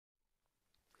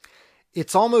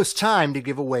It's almost time to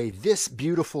give away this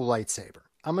beautiful lightsaber.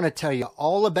 I'm going to tell you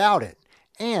all about it,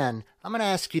 and I'm going to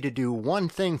ask you to do one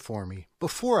thing for me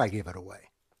before I give it away.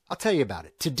 I'll tell you about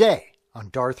it today on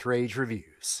Darth Rage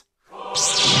Reviews.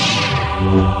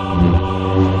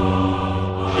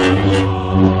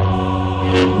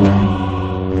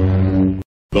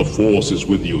 The Force is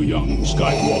with you, young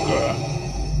Skywalker.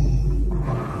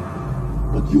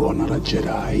 But you are not a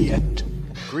Jedi yet.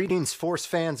 Greetings, Force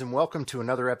fans, and welcome to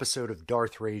another episode of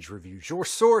Darth Rage Reviews, your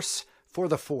source for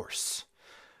the Force.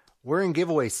 We're in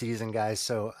giveaway season, guys,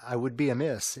 so I would be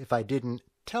amiss if I didn't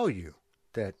tell you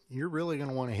that you're really going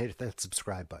to want to hit that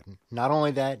subscribe button. Not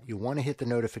only that, you want to hit the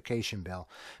notification bell,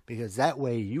 because that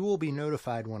way you will be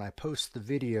notified when I post the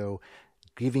video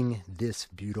giving this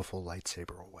beautiful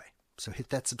lightsaber away. So hit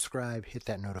that subscribe, hit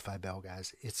that notify bell,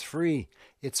 guys. It's free.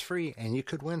 It's free, and you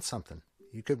could win something.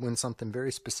 You could win something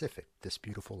very specific, this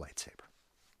beautiful lightsaber.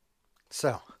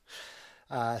 So,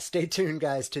 stay tuned,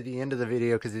 guys, to the end of the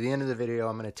video, because at the end of the video,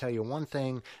 I'm going to tell you one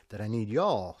thing that I need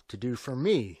y'all to do for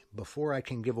me before I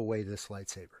can give away this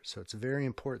lightsaber. So it's very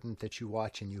important that you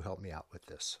watch and you help me out with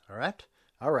this. All right?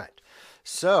 All right.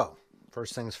 So,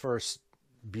 first things first,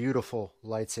 beautiful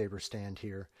lightsaber stand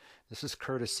here. This is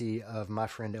courtesy of my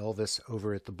friend Elvis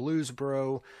over at the Blues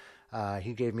Bro.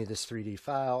 He gave me this 3D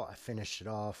file. I finished it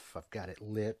off. I've got it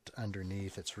lit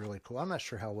underneath. It's really cool. I'm not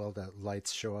sure how well the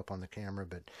lights show up on the camera,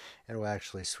 but it'll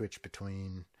actually switch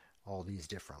between all these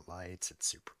different lights. It's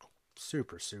super cool.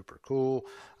 Super, super cool.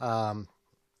 I've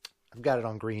got it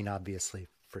on green, obviously,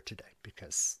 for today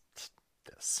because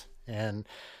this. And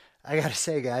I got to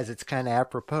say, guys, it's kind of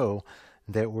apropos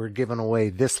that we're giving away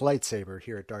this lightsaber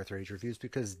here at Darth Rage Reviews,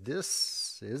 because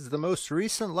this is the most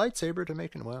recent lightsaber to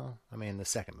make the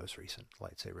second most recent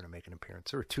lightsaber to make an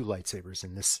appearance. There were two lightsabers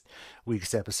in this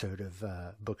week's episode of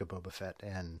Book of Boba Fett,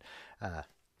 and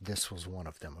this was one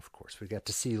of them, of course. We got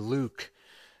to see Luke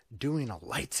doing a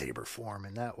lightsaber form,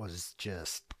 and that was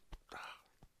just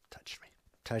touched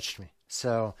me.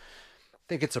 So I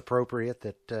think it's appropriate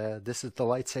that this is the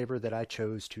lightsaber that I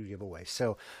chose to give away.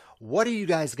 So what are you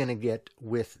guys going to get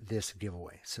with this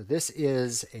giveaway? So this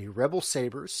is a Rebel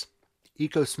Sabers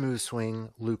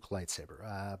Ecosmoothswing Luke lightsaber.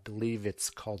 I believe it's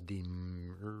called the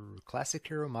Classic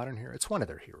Hero, Modern Hero. It's one of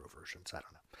their hero versions. I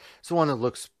don't know. It's the one that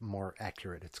looks more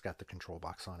accurate. It's got the control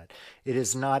box on it. It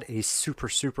is not a super,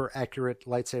 super accurate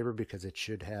lightsaber because it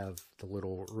should have the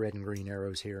little red and green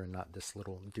arrows here and not this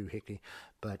little doohickey.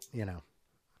 But, you know,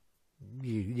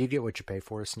 you get what you pay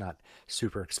for. It's not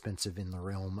super expensive in the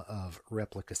realm of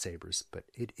replica sabers, but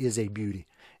it is a beauty.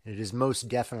 And it is most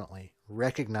definitely,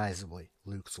 recognizably,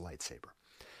 Luke's lightsaber.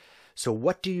 So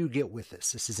what do you get with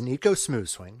this? This is an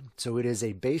Ecosmoothswing. So it is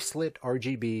a baselit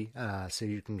RGB, so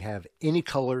you can have any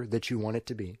color that you want it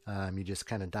to be. You just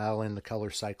kind of dial in the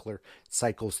color cycler,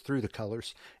 cycles through the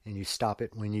colors, and you stop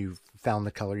it when you've found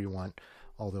the color you want.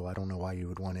 Although I don't know why you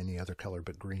would want any other color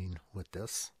but green with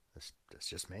this. That's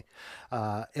just me.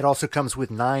 It also comes with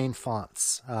 9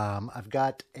 fonts. I've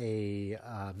got a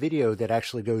video that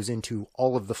actually goes into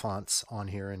all of the fonts on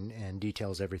here and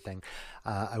details everything.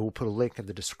 I will put a link in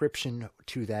the description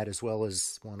to that, as well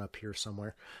as one up here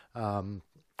somewhere.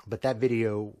 But that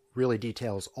video really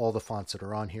details all the fonts that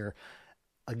are on here.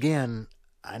 Again,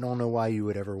 I don't know why you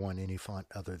would ever want any font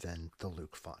other than the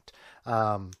Luke font.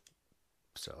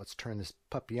 So let's turn this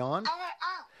puppy on.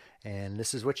 And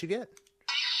this is what you get.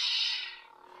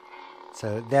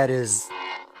 So that is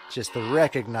just the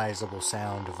recognizable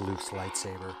sound of Luke's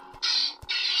lightsaber.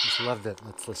 Just love that.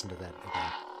 Let's listen to that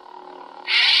again.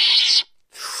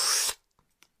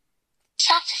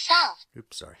 Soft yourself.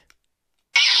 Oops, sorry.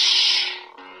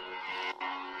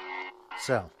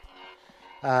 So,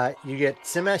 you get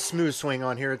semi-smooth swing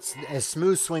on here. It's as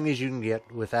smooth swing as you can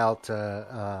get without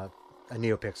a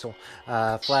NeoPixel.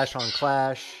 Flash on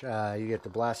clash. You get the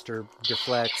blaster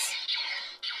deflects.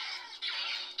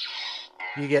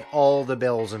 You get all the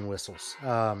bells and whistles.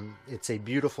 It's a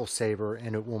beautiful saber,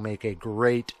 and it will make a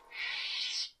great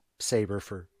saber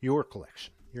for your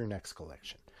collection, your next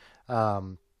collection. I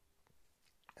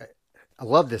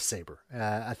love this saber.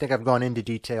 I think I've gone into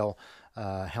detail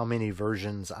how many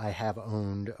versions I have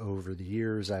owned over the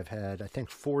years. I've had, I think,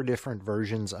 4 different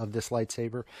versions of this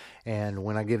lightsaber, and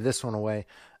when I give this one away,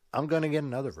 I'm going to get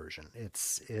another version.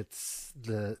 It's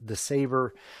the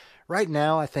saber. Right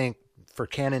now, I think, for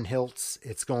canon hilts,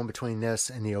 it's going between this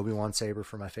and the Obi-Wan saber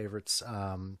for my favorites.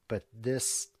 But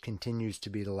this continues to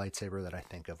be the lightsaber that I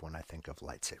think of when I think of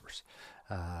lightsabers.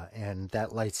 And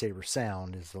that lightsaber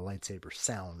sound is the lightsaber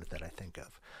sound that I think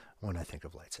of when I think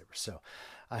of lightsabers. So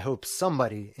I hope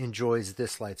somebody enjoys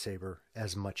this lightsaber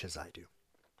as much as I do.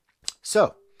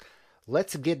 So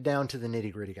let's get down to the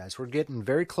nitty-gritty, guys. We're getting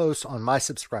very close on my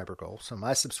subscriber goal. So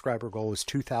my subscriber goal is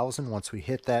 2,000. Once we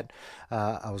hit that,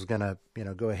 I was going to,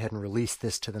 go ahead and release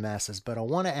this to the masses. But I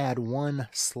want to add one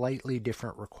slightly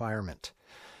different requirement.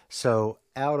 So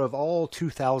out of all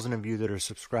 2,000 of you that are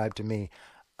subscribed to me,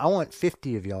 I want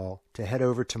 50 of y'all to head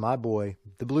over to my boy,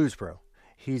 the Blues Bro.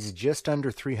 He's just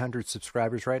under 300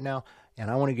 subscribers right now, and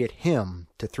I want to get him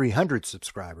to 300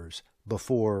 subscribers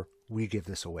before we give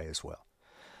this away as well.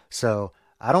 So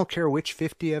I don't care which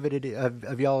 50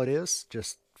 of y'all it is,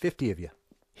 just 50 of you.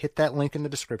 Hit that link in the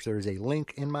description. There is a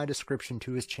link in my description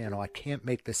to his channel. I can't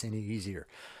make this any easier.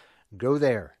 Go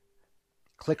there,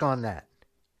 click on that,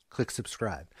 click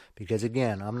subscribe. Because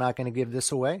again, I'm not going to give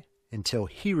this away until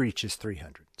he reaches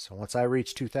 300. So once I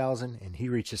reach 2,000 and he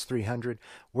reaches 300,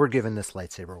 we're giving this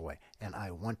lightsaber away. And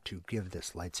I want to give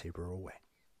this lightsaber away.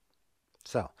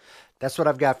 So that's what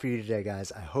I've got for you today,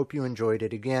 guys. I hope you enjoyed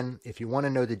it. Again, if you want to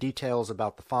know the details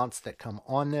about the fonts that come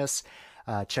on this,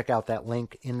 check out that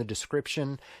link in the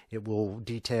description. It will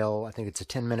detail, I think it's a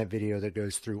 10-minute video that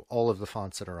goes through all of the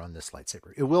fonts that are on this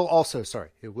lightsaber. It will also,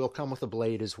 it will come with a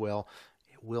blade as well.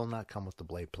 It will not come with the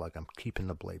blade plug. I'm keeping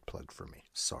the blade plug for me.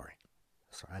 Sorry.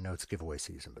 I know it's giveaway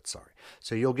season, but sorry.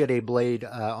 So you'll get a blade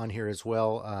on here as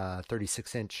well,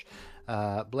 36-inch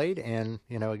blade. And,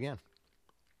 again,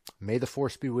 may the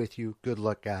Force be with you. Good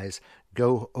luck, guys.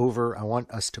 Go over. I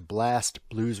want us to blast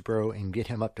Blues Bro and get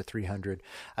him up to 300.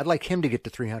 I'd like him to get to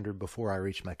 300 before I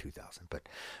reach my 2,000. But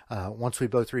once we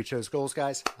both reach those goals,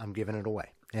 guys, I'm giving it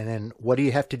away. And then what do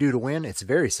you have to do to win? It's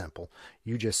very simple.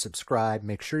 You just subscribe.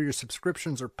 Make sure your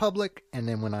subscriptions are public. And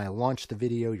then when I launch the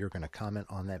video, you're going to comment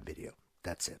on that video.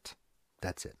 That's it.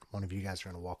 That's it. One of you guys are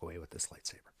going to walk away with this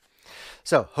lightsaber.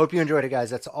 So, hope you enjoyed it,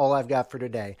 guys. That's all I've got for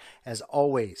today. As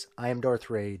always, I am Darth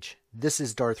Rage. This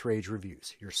is Darth Rage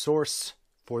Reviews, your source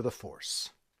for the Force.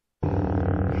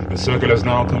 The circle is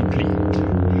now complete.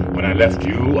 When I left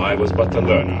you, I was but the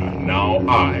learner. Now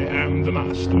I am the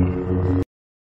master.